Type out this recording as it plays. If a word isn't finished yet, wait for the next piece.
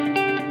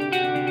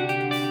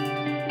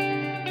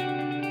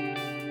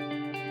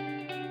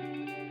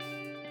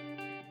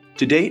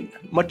To date,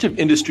 much of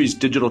industry's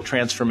digital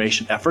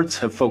transformation efforts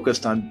have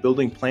focused on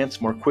building plants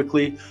more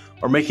quickly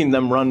or making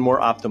them run more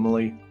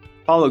optimally,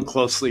 followed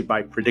closely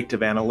by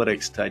predictive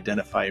analytics to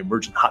identify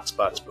emergent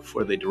hotspots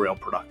before they derail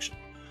production.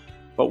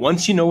 But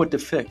once you know what to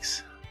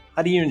fix,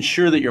 how do you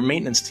ensure that your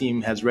maintenance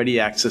team has ready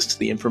access to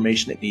the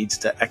information it needs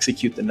to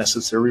execute the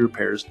necessary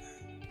repairs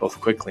both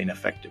quickly and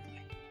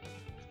effectively?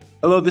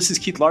 Hello, this is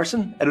Keith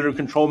Larson, editor of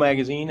Control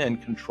Magazine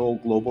and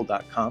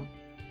ControlGlobal.com.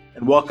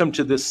 And welcome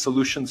to this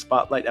Solution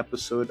Spotlight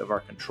episode of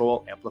our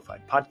Control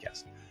Amplified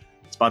podcast,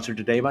 sponsored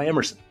today by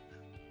Emerson,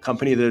 a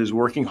company that is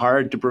working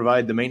hard to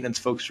provide the maintenance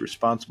folks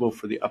responsible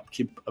for the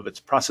upkeep of its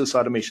process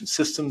automation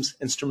systems,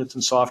 instruments,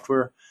 and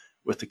software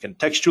with the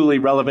contextually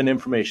relevant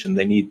information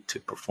they need to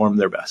perform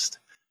their best.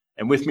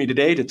 And with me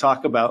today to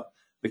talk about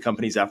the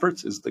company's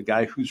efforts is the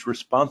guy who's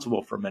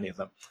responsible for many of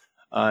them.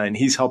 And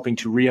he's helping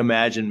to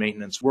reimagine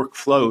maintenance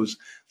workflows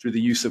through the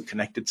use of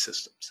connected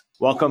systems.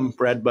 Welcome,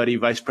 Brad Budde,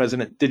 Vice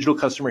President, Digital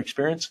Customer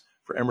Experience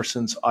for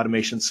Emerson's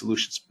Automation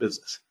Solutions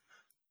business.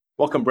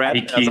 Welcome, Brad.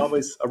 Hey, as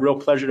always, a real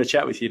pleasure to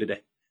chat with you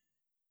today.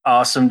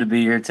 Awesome to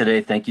be here today.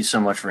 Thank you so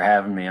much for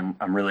having me.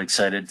 I'm really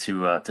excited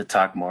to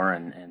talk more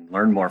and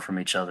learn more from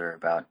each other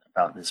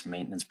about this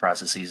maintenance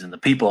processes and the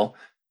people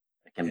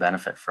that can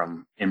benefit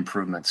from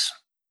improvements.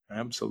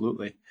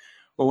 Absolutely.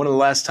 Well, one of the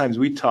last times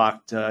we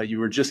talked, you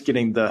were just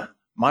getting the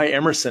My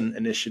Emerson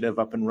initiative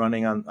up and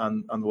running on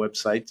the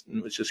website, and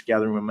it was just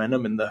gathering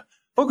momentum. And the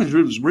focus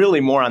was really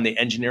more on the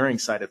engineering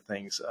side of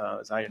things,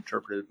 as I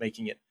interpreted it,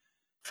 making it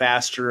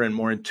faster and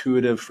more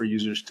intuitive for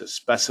users to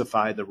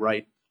specify the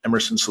right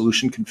Emerson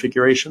solution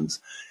configurations.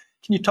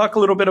 Can you talk a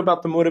little bit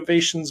about the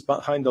motivations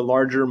behind the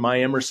larger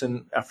My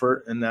Emerson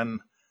effort, and then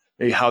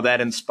maybe how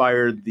that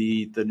inspired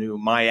the new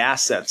My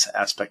Assets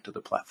aspect of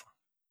the platform?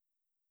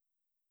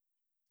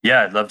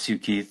 Yeah, I'd love to,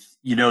 Keith.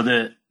 You know,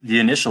 the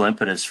initial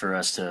impetus for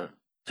us to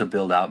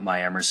build out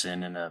My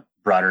Emerson and a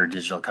broader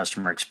digital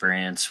customer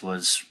experience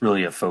was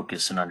really a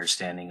focus and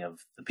understanding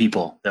of the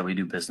people that we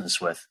do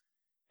business with.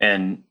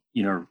 And,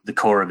 you know, the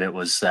core of it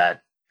was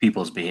that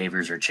people's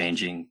behaviors are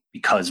changing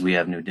because we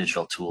have new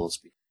digital tools,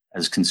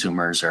 as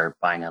consumers are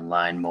buying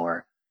online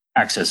more,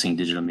 accessing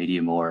digital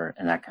media more,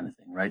 and that kind of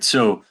thing, right?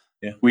 So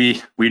we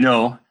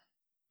know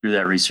through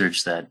that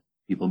research that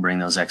people bring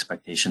those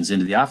expectations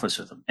into the office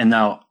with them. And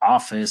now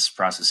office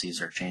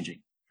processes are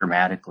changing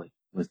dramatically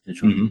with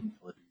digital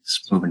capabilities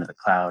moving to the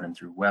cloud and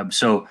through web.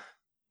 So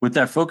with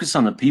that focus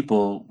on the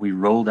people, we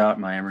rolled out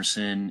My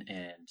Emerson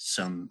and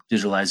some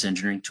digitalized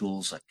engineering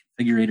tools like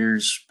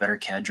configurators, better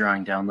CAD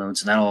drawing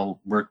downloads, and that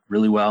all worked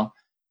really well.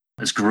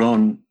 It's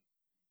grown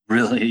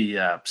really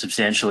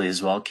substantially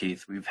as well,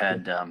 Keith. We've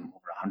had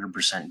over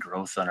 100%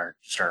 growth on our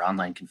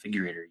online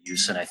configurator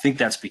use. And I think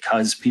that's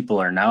because people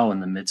are now in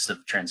the midst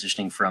of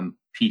transitioning from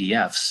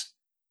PDFs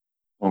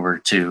over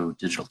to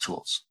digital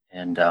tools.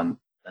 And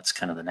that's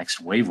kind of the next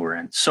wave we're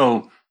in.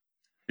 So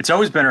it's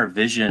always been our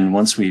vision,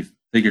 once we've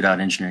figured out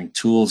engineering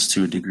tools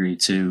to a degree,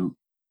 to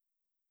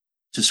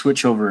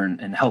switch over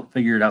and help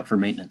figure it out for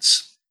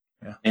maintenance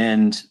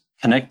and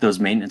connect those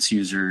maintenance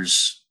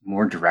users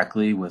more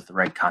directly with the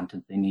right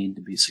content they need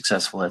to be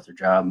successful at their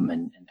job,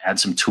 and add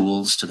some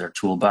tools to their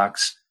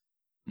toolbox.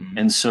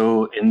 And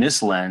so in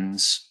this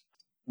lens,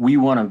 we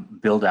want to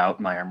build out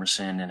My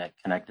Emerson in a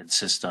connected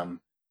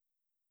system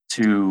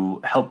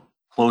to help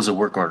close a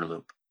work order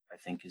loop, I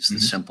think is the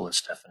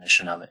simplest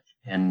definition of it.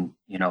 And,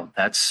 you know,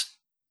 that's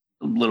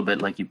a little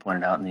bit, like you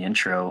pointed out in the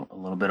intro, a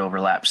little bit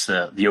overlaps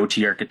the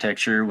OT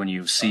architecture. When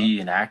you see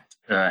and act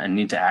and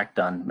need to act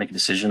on, make a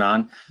decision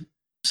on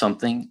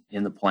something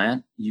in the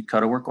plant, you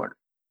cut a work order.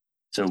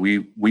 So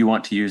we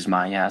want to use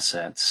My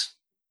Assets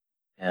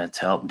to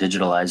help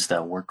digitalize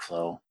that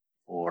workflow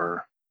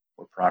for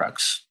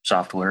products,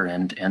 software,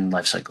 and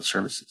lifecycle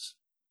services.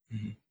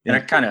 And I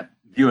kind of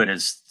view it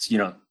as, you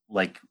know,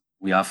 like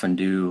we often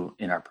do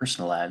in our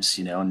personal lives.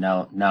 You know,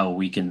 now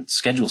we can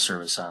schedule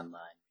service online,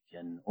 we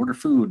can order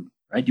food,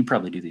 right? You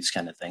probably do these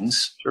kind of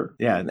things. Sure.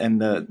 Yeah. And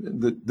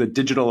the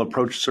digital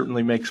approach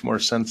certainly makes more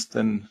sense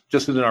than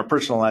just in our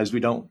personal lives. We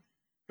don't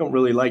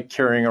really like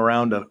carrying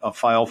around a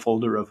file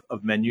folder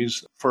of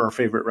menus for our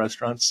favorite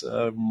restaurants.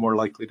 More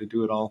likely to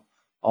do it all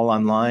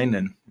online,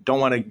 and don't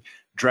want to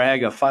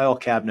drag a file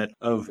cabinet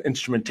of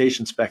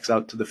instrumentation specs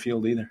out to the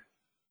field either.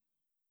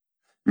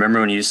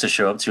 Remember when you used to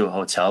show up to a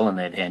hotel and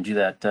they'd hand you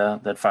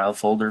that file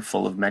folder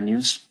full of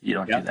menus? You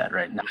don't do that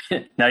right now.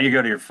 Now you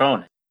go to your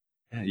phone.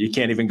 Yeah, you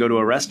can't even go to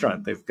a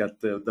restaurant. They've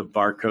got the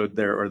barcode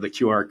there or the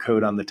QR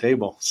code on the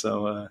table.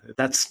 So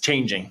that's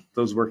changing.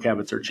 Those work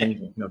habits are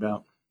changing, no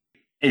doubt.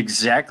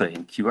 Exactly.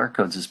 And QR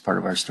codes is part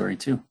of our story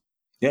too.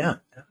 Yeah,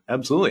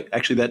 absolutely.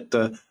 Actually,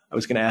 I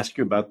was going to ask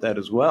you about that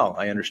as well.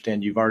 I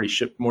understand you've already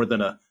shipped more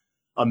than a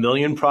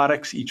million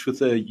products, each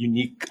with a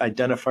unique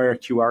identifier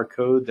QR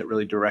code that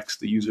really directs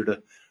the user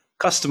to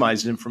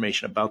customized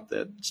information about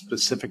the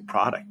specific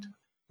product.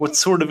 What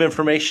sort of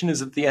information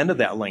is at the end of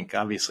that link?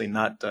 Obviously,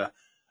 not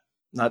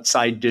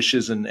side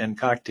dishes and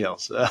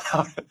cocktails.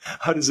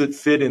 How does it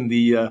fit in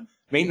the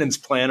maintenance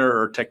planner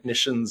or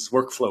technician's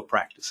workflow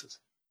practices?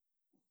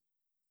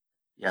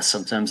 Yeah,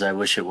 sometimes I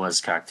wish it was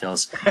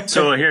cocktails.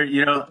 So here,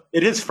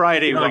 It is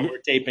Friday while we're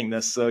taping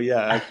this, so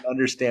yeah, I can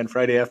understand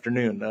Friday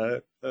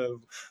afternoon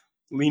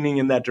leaning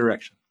in that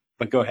direction.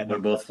 But go ahead. we're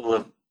both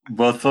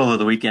full of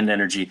the weekend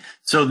energy.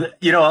 So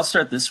I'll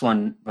start this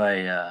one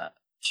by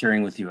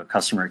sharing with you a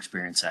customer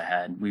experience I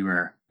had. We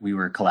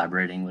were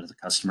collaborating with a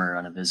customer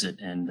on a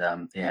visit, and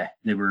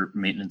they were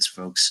maintenance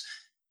folks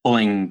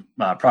pulling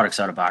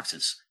products out of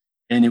boxes,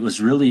 and it was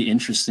really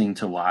interesting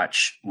to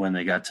watch when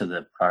they got to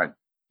the product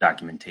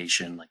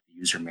documentation, like the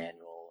user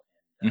manual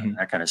and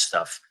that kind of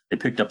stuff. They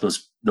picked up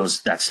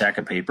that stack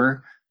of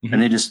paper and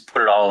they just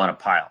put it all on a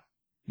pile,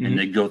 and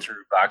they'd go through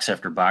box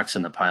after box,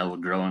 and the pile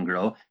would grow and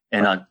grow.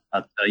 And I'll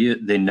tell you,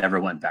 they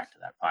never went back to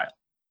that pile.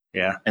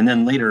 Yeah. And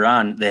then later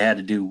on, they had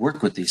to do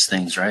work with these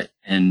things, right?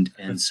 And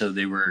so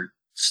they were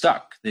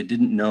stuck. They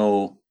didn't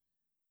know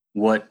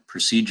what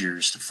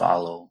procedures to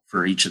follow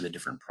for each of the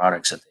different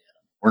products that they had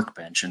on the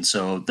workbench. And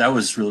so that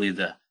was really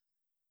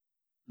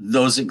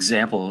those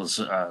examples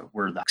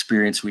were the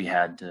experience we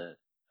had to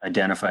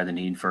identify the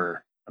need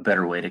for a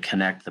better way to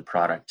connect the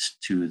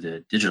product to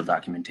the digital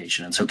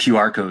documentation. And so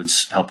QR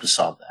codes helped us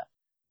solve that.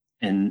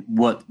 And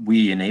what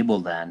we enable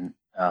then,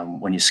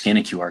 when you scan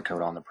a QR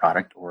code on the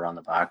product or on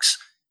the box,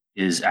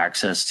 is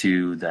access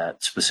to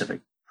that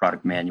specific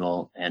product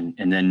manual. And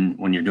then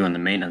when you're doing the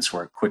maintenance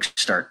work, quick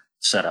start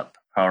setup,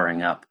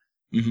 powering up,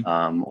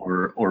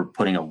 or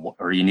putting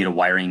or you need a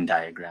wiring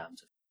diagram.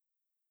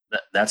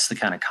 That's the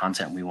kind of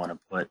content we want to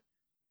put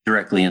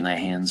directly in the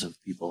hands of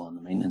people on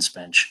the maintenance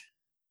bench,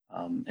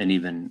 and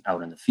even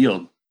out in the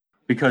field,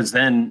 because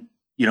then,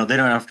 they don't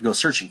have to go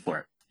searching for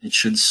it. It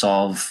should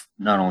solve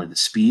not only the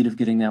speed of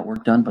getting that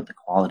work done, but the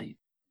quality.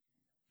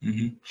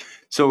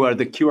 So are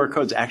the QR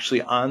codes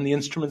actually on the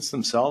instruments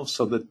themselves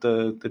so that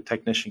the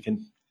technician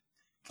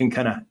can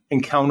kind of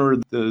encounter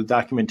the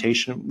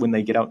documentation when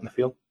they get out in the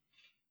field?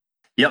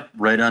 Yep,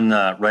 right on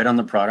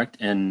the product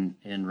and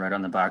right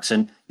on the box.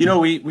 And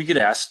we get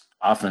asked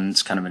often,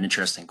 it's kind of an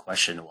interesting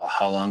question. Well,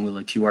 how long will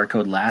a QR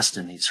code last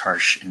in these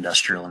harsh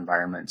industrial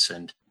environments?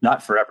 And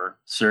not forever,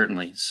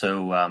 certainly.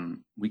 So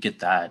we get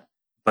that,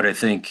 but I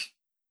think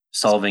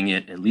solving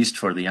it at least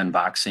for the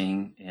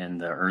unboxing and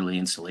the early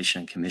installation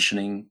and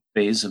commissioning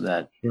phase of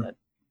that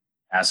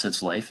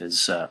asset's life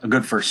is a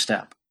good first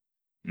step.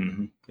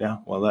 Yeah,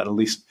 well, that at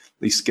least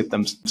get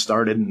them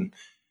started, and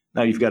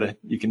now you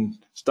can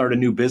start a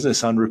new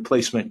business on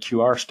replacement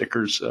QR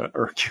stickers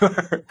or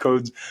QR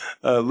codes,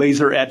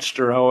 laser etched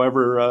or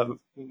however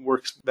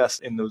works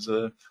best in those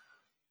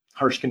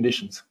harsh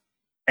conditions.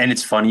 And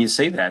it's funny you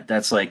say that.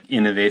 That's like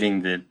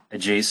innovating the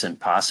adjacent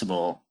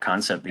possible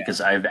concept,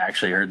 because I've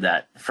actually heard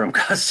that from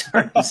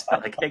customers.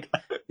 Like, hey,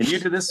 can you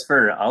do this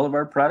for all of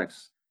our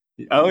products?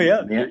 Oh,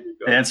 yeah. The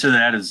answer to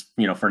that is,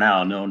 for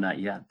now, no, not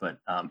yet. But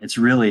it's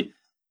really,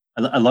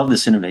 I love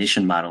this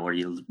innovation model where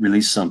you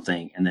release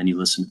something and then you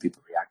listen to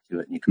people react to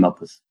it and you come up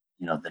with,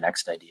 the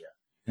next idea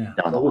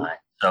down the line.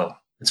 So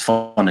it's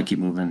fun to keep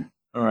moving.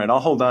 All right. I'll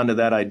hold on to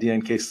that idea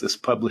in case this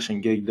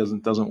publishing gig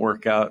doesn't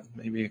work out.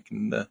 Maybe I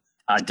can...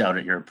 I doubt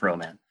it. You're a pro,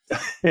 man.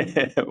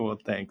 Well,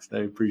 thanks. I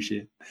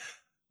appreciate it.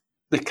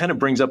 That kind of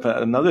brings up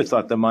another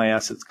thought. The My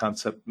Assets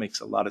concept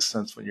makes a lot of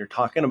sense when you're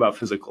talking about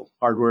physical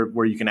hardware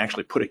where you can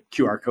actually put a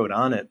QR code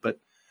on it. But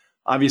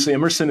obviously,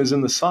 Emerson is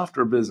in the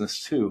software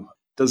business too.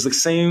 Does the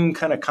same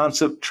kind of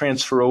concept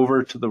transfer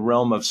over to the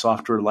realm of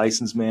software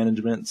license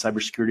management,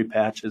 cybersecurity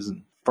patches,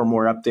 and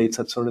firmware updates,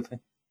 that sort of thing?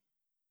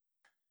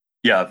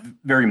 Yeah,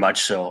 very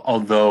much so.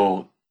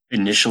 Although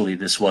initially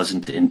this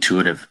wasn't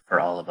intuitive for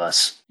all of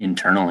us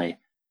internally.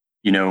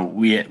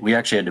 We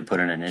actually had to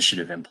put an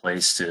initiative in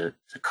place to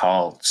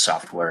call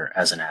software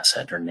as an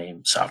asset, or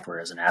name software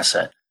as an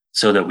asset,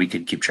 so that we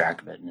could keep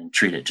track of it and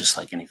treat it just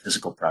like any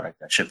physical product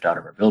that shipped out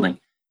of our building.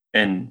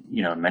 And,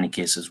 in many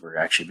cases, we're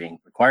actually being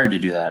required to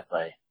do that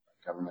by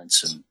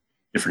governments and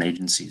different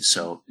agencies.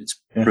 So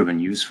it's proven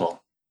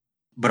useful.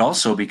 But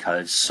also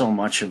because so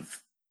much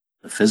of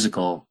the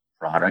physical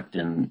product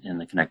and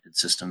the connected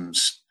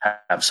systems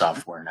have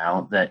software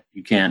now that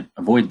you can't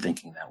avoid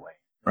thinking that way.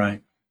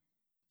 Right.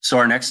 So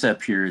our next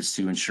step here is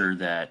to ensure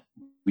that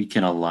we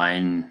can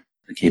align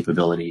the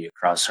capability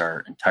across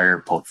our entire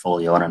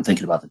portfolio. And I'm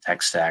thinking about the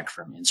tech stack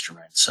from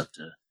instruments up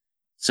to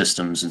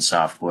systems and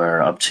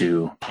software, up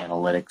to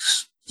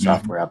analytics,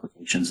 software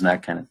applications, and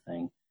that kind of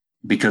thing,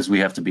 because we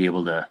have to be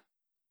able to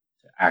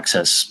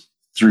access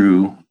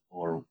through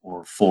or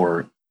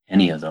for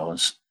any of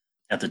those.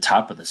 At the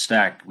top of the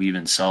stack, we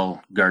even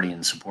sell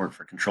Guardian support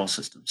for control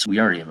systems. So we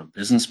already have a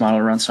business model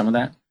around some of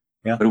that.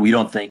 Yeah. But we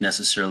don't think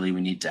necessarily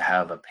we need to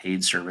have a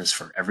paid service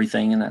for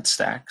everything in that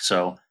stack.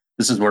 So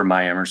this is where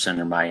My Emerson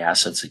or My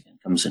Assets again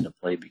comes into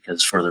play,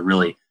 because for the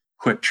really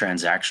quick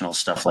transactional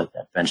stuff like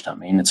that benchtop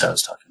maintenance I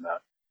was talking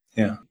about,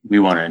 we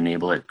want to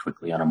enable it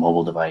quickly on a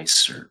mobile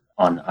device or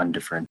on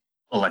different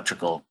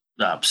electrical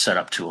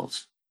setup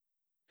tools.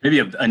 Maybe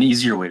an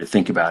easier way to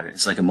think about it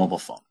is like a mobile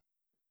phone.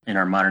 In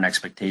our modern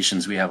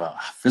expectations, we have a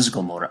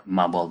physical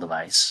mobile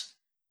device,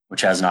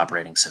 which has an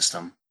operating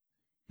system,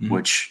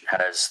 which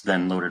has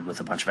then loaded with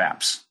a bunch of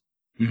apps.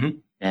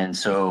 And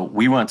so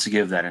we want to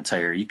give that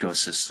entire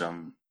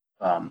ecosystem,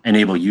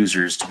 enable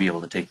users to be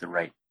able to take the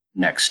right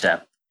next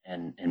step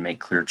and make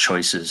clear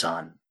choices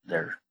on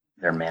their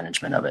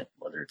management of it,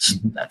 whether it's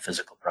that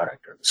physical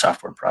product or the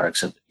software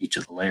products at each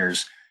of the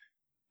layers.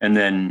 And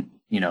then,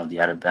 the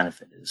added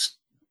benefit is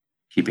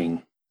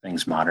keeping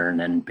things modern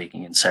and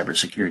baking in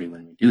cybersecurity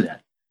when we do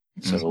that.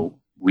 So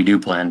we do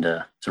plan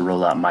to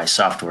roll out my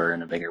software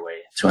in a bigger way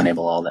to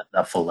enable all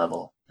that full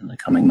level in the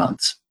coming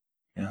months.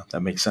 Yeah,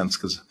 that makes sense,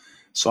 because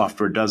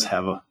software does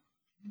have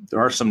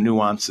there are some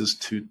nuances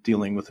to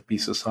dealing with a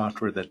piece of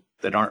software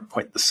that aren't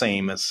quite the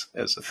same as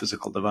a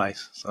physical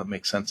device. So it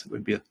makes sense. It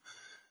would be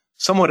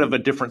somewhat of a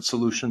different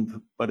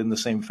solution, but in the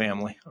same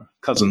family,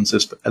 cousins,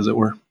 as it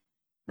were.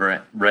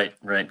 Right.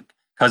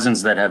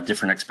 Cousins that have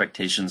different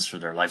expectations for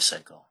their life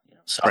cycle.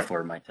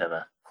 Software might have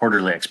a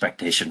quarterly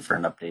expectation for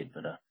an update,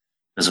 but a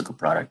physical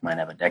product might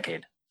have a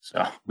decade.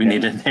 So we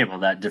need to enable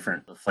that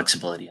different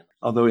flexibility.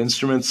 Although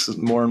instruments,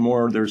 more and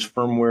more, there's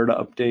firmware to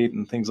update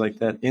and things like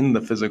that in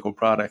the physical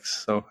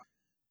products. So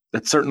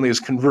that certainly is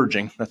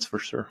converging, that's for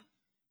sure.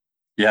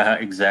 Yeah,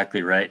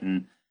 exactly right.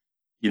 And,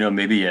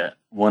 maybe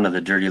one of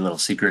the dirty little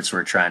secrets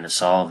we're trying to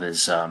solve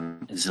is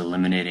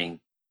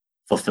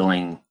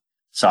fulfilling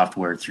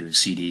software through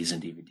CDs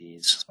and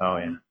DVDs. Oh,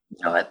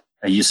 yeah.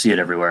 You see it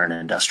everywhere in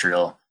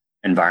industrial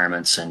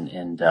environments,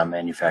 and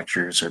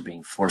manufacturers are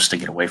being forced to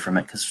get away from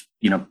it because,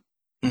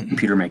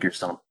 computer makers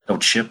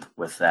don't ship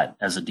with that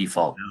as a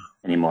default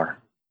anymore.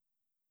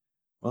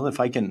 Well, if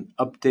I can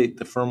update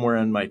the firmware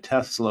on my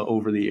Tesla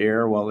over the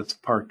air while it's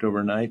parked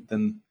overnight,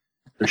 then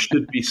there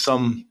should be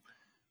some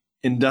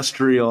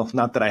industrial,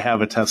 not that I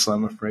have a Tesla,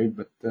 I'm afraid,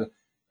 but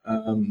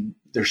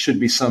there should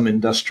be some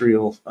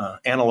industrial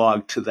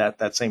analog to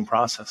that same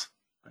process.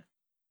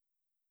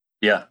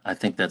 Yeah, I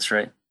think that's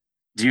right.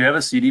 Do you have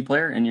a CD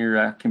player in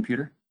your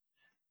computer?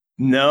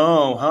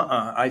 No,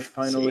 I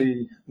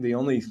finally, the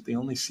only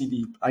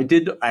CD, I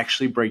did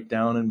actually break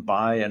down and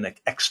buy an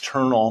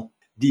external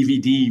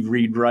DVD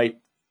read-write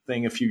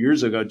thing a few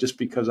years ago, just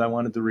because I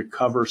wanted to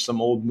recover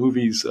some old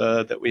movies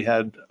that we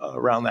had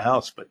around the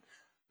house. But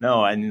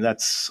no, I mean,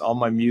 that's all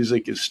my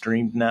music is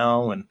streamed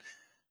now, and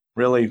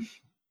really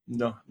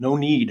no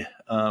need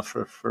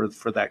for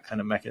that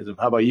kind of mechanism.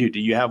 How about you?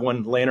 Do you have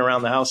one laying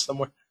around the house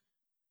somewhere?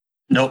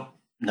 Nope.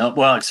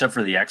 Well, except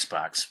for the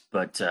Xbox,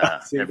 but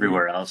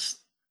everywhere else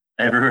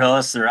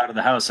they're out of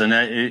the house. And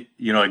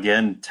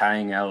again,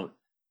 tying out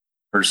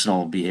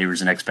personal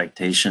behaviors and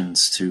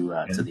expectations to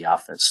the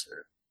office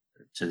or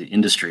to the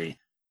industry.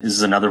 This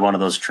is another one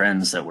of those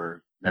trends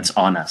that's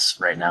on us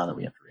right now that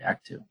we have to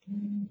react to.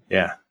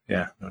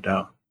 Yeah, no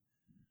doubt.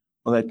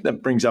 Well,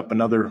 that brings up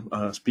another,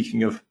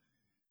 speaking of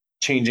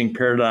changing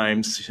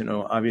paradigms,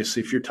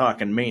 obviously if you're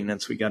talking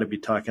maintenance, we got to be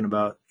talking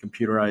about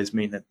computerized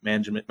maintenance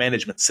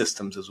management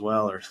systems as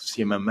well, or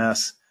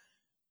CMMS.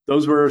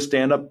 Those were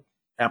stand-up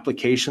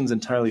applications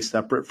entirely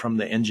separate from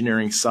the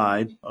engineering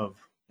side of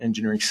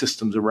engineering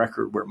systems of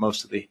record, where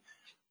most of the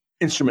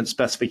instrument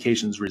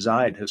specifications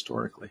reside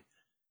historically.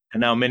 And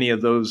now many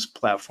of those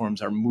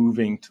platforms are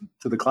moving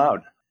to the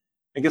cloud.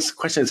 I guess the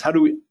question is, how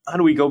do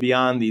we go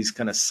beyond these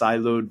kind of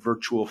siloed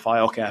virtual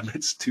file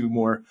cabinets to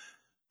more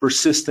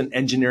persistent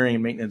engineering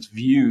and maintenance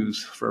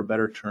views, for a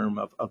better term,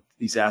 of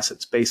these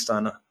assets based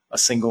on a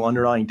single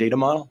underlying data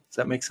model? Does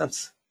that make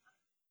sense?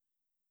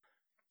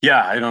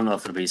 Yeah, I don't know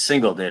if it'll be a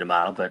single data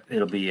model, but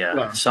it'll be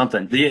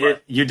something.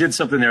 You did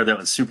something there that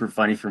was super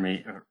funny for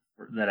me,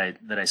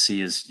 that I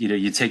see is,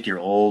 you take your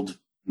old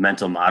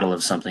mental model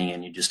of something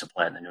and you just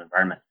apply it in the new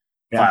environment.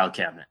 File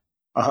cabinet,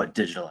 but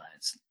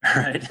digitalized,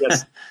 right?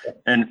 Yes.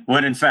 And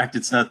when in fact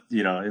it's not,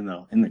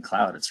 in the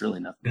cloud, it's really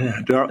nothing.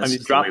 Yeah.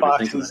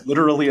 Dropbox is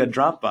literally a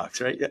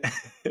Dropbox,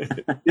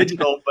 right?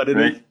 Digital, but it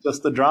is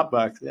just a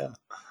Dropbox. Yeah.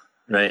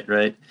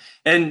 Right.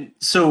 And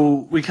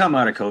so we come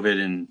out of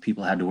COVID and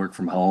people had to work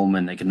from home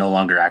and they could no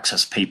longer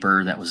access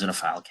paper that was in a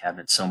file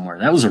cabinet somewhere.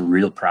 That was a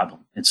real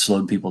problem. It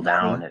slowed people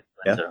down. It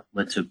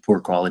led to poor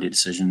quality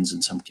decisions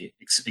in some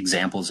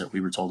examples that we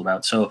were told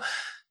about. So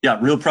yeah,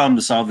 real problem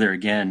to solve there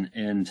again.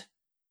 And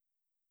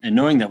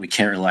knowing that we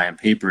can't rely on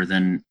paper,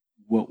 then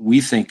what we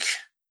think,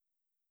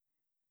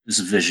 this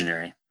is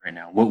visionary right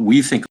now, what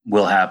we think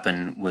will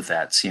happen with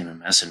that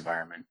CMMS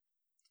environment,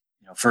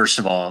 first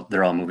of all,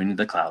 they're all moving to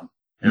the cloud.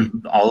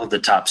 Mm-hmm. All of the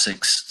top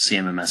 6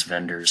 CMMS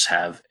vendors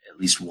have at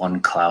least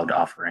one cloud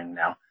offering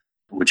now,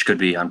 which could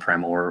be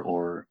on-prem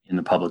or in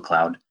the public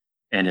cloud.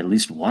 And at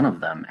least one of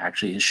them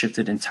actually has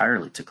shifted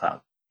entirely to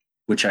cloud,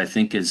 which I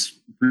think is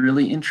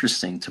really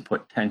interesting to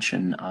put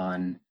tension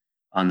on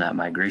that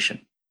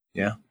migration.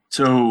 Yeah.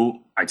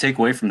 So I take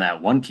away from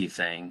that one key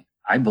thing.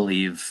 I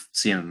believe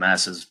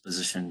CMMS has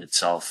positioned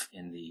itself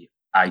in the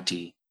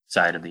IT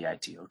side of the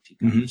IT/OT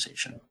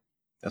conversation. Mm-hmm.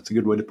 That's a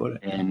good way to put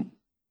it.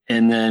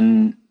 And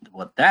then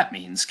what that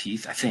means,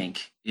 Keith, I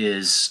think,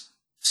 is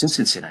since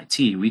it's in IT,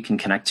 we can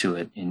connect to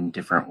it in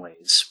different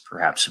ways,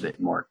 perhaps a bit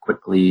more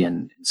quickly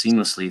and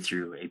seamlessly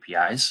through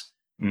APIs.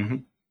 Mm-hmm.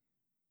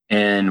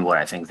 And what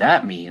I think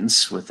that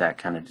means with that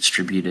kind of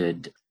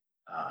distributed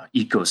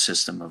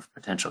ecosystem of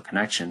potential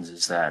connections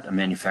is that a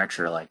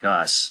manufacturer like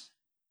us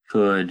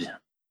could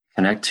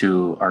connect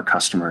to our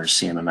customer's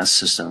CMMS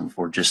system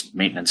for just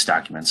maintenance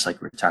documents,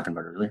 like we were talking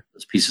about earlier,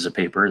 those pieces of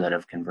paper that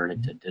have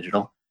converted to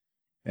digital.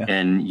 Yeah.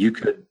 And you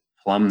could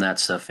plumb that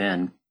stuff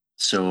in.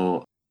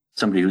 So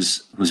somebody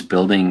who's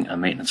building a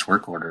maintenance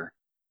work order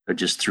could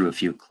just through a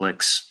few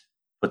clicks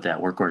put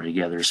that work order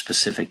together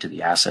specific to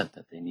the asset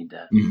that they need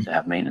to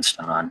have maintenance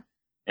done on,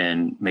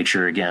 and make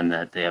sure again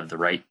that they have the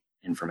right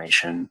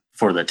information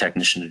for the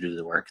technician to do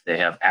the work. They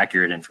have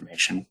accurate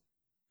information.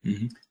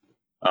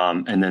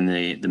 And then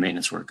the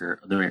maintenance worker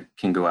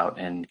can go out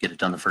and get it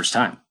done the first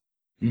time.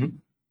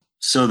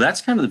 So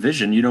that's kind of the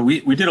vision. You know,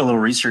 we did a little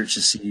research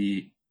to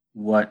see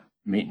what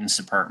maintenance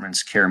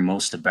departments care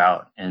most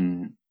about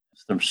in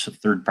some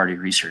third-party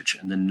research.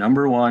 And the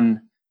number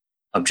one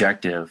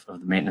objective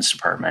of the maintenance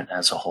department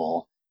as a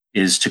whole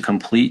is to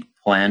complete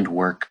planned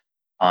work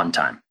on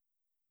time.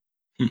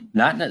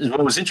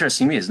 What was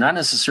interesting to me is not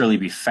necessarily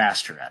be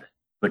faster at it,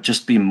 but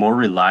just be more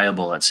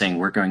reliable at saying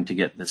we're going to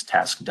get this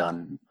task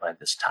done by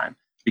this time.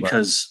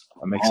 Because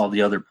all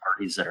the other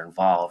parties that are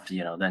involved,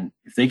 you know, then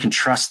if they can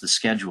trust the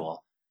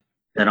schedule,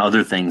 then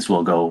other things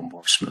will go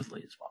more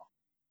smoothly as well.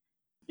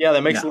 Yeah,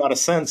 that makes a lot of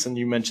sense. And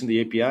you mentioned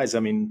the APIs. I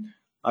mean,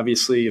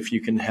 obviously, if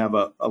you can have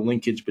a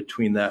linkage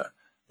between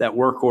that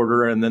work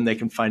order, and then they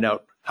can find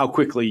out how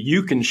quickly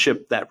you can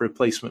ship that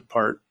replacement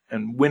part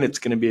and when it's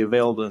going to be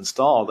available to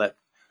install,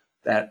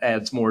 that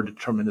adds more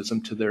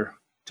determinism to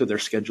their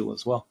schedule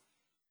as well.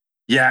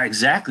 Yeah,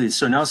 exactly.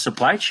 So now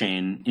supply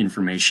chain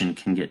information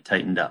can get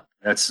tightened up.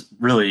 That's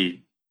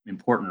really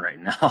important right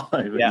now.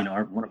 You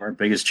know, one of our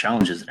biggest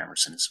challenges at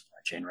Emerson is supply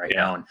chain right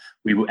now, and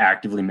we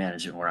actively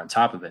manage it and we're on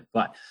top of it,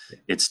 but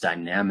it's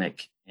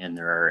dynamic and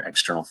there are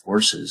external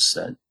forces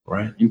that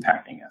are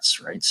impacting us,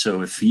 right?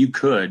 So if we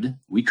could,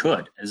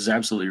 this is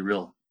absolutely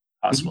real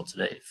possible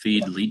today,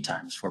 feed lead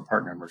times for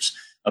part numbers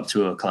up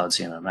to a cloud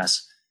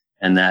CMMS,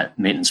 and that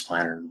maintenance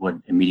planner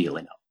would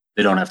immediately know.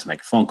 They don't have to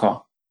make a phone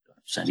call,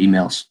 send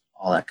emails,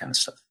 all that kind of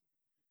stuff.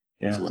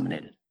 It's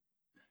eliminated.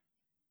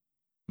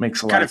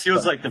 Makes a lot kind of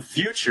feels like the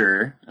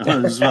future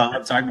as well.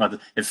 I'm talking about this.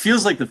 It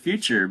feels like the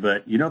future,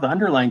 but you know, the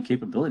underlying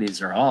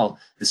capabilities are all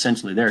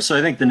essentially there. So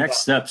I think the next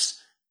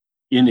steps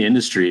in the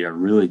industry are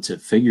really to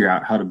figure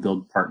out how to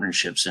build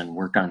partnerships and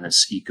work on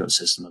this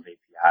ecosystem of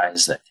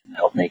APIs that can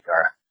help make,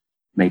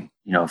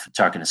 you know, if you're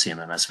talking to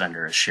CMMS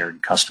vendor, a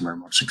shared customer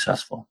more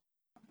successful.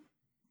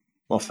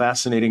 Well,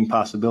 fascinating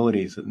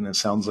possibilities. And it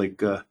sounds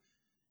like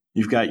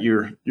you've got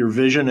your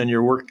vision and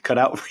your work cut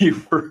out for you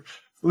for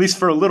at least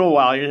for a little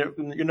while. You're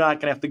not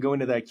going to have to go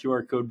into that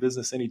QR code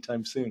business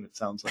anytime soon, it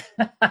sounds like.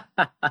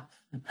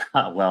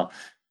 Well,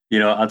 you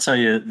know, I'll tell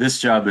you,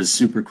 this job is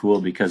super cool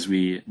because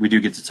we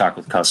do get to talk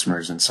with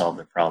customers and solve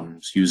their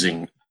problems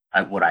using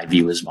what I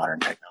view as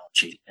modern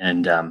technology.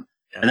 And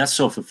that's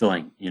so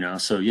fulfilling, you know?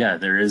 So yeah,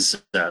 there's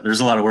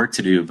a lot of work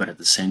to do, but at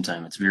the same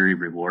time, it's very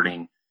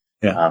rewarding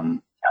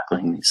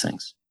tackling these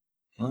things.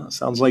 Well,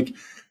 sounds like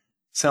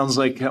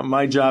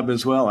my job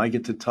as well. I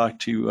get to talk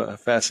to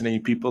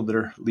fascinating people that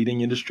are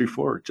leading industry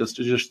forward, such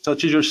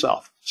as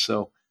yourself.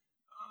 So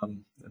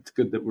it's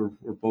good that we're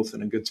both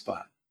in a good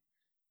spot.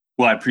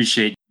 Well, I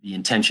appreciate the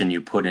intention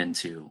you put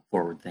into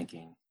forward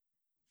thinking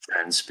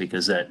trends,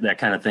 because that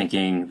kind of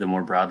thinking, the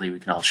more broadly we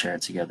can all share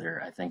it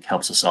together, I think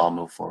helps us all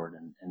move forward.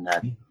 And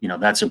that, you know,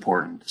 that's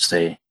important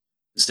to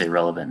stay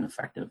relevant and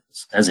effective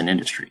as an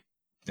industry.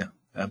 Yeah,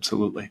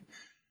 absolutely.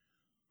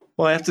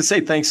 Well, I have to say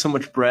thanks so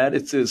much, Brad.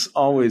 It's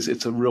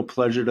a real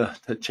pleasure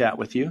to chat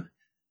with you.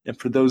 And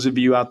for those of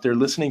you out there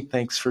listening,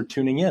 thanks for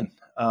tuning in.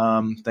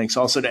 Thanks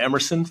also to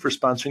Emerson for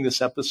sponsoring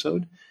this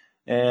episode.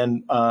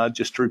 And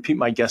just to repeat,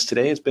 my guest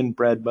today has been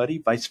Brad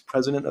Budde, Vice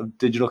President of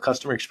Digital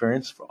Customer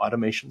Experience for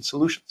Automation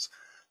Solutions.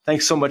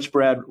 Thanks so much,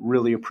 Brad.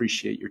 Really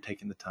appreciate your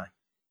taking the time.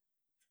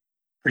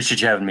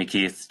 Appreciate you having me,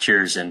 Keith.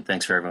 Cheers, and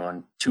thanks to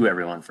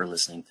everyone for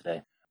listening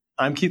today.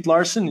 I'm Keith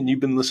Larson, and you've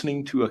been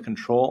listening to a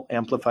Control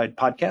Amplified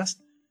podcast.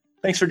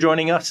 Thanks for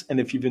joining us. And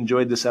if you've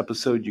enjoyed this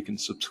episode, you can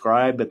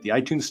subscribe at the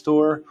iTunes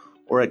Store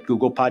or at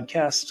Google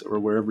Podcasts or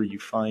wherever you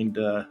find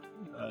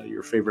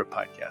your favorite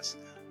podcasts.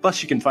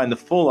 Plus, you can find the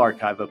full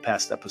archive of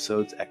past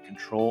episodes at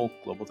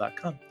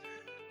controlglobal.com.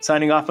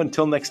 Signing off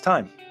until next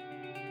time.